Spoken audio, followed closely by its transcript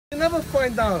never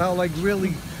find out how like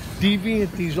really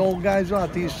deviant these old guys are.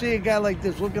 Do you see a guy like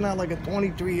this looking at like a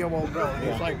 23-year-old girl?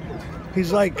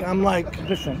 He's like, I'm like,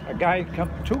 listen,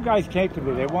 two guys came to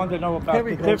me. They wanted to know about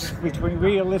the difference between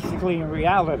realistically and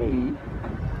reality.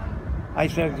 Mm-hmm. I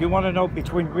said, you want to know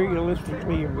between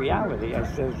realistically and reality? I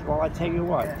says, well, I tell you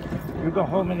what. You go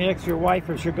home and ask your wife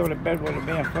if she'll go to bed with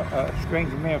a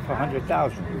stranger man for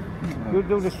 $100,000. You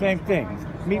do the same thing.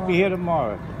 Meet me here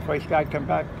tomorrow. First guy come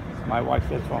back. My wife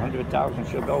says for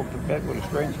 $100,000 she'll go to bed with a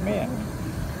strange man.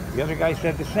 The other guy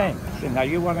said the same. I said, now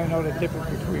you want to know the difference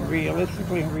between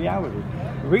realistically and reality.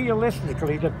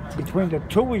 Realistically, between the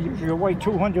two of you, you weigh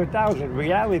 200,000.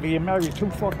 Reality, you marry two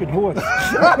fucking horses.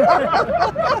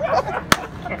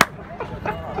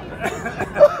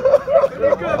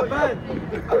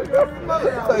 Pretty good, bud.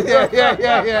 Yeah.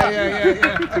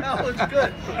 That was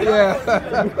good. Yeah.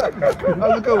 That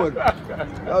was a good one.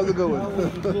 That was a good one.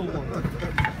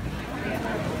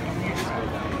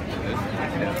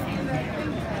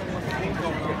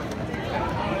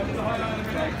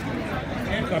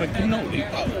 Got a cannoli.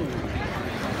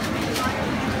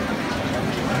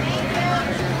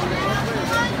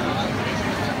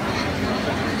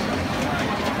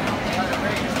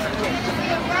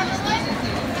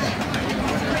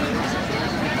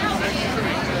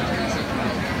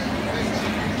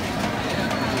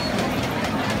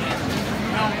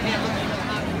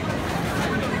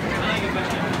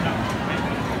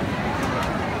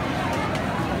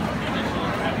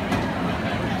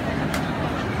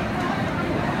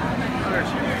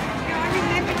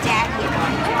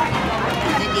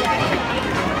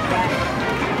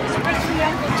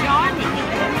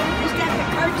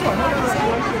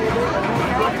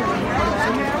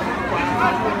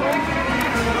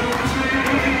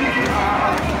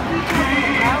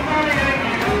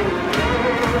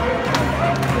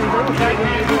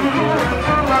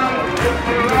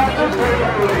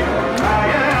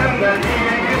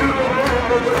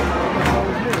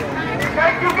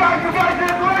 Thank you guys are the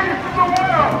greatest in the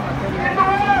world! In the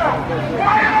world!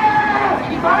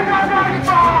 I got that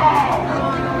ball!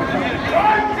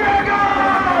 One second!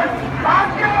 I'm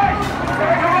good!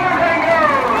 Take a look and go!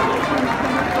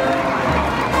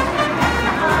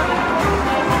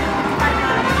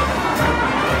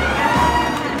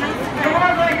 Come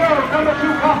on, they go! Number 2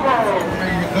 couple!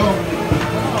 There you go.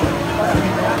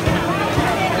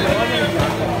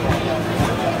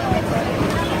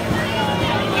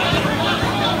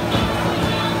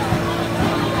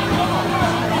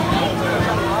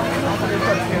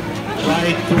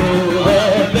 Right through the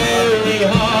very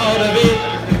heart of it,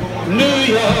 New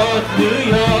York, New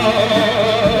York.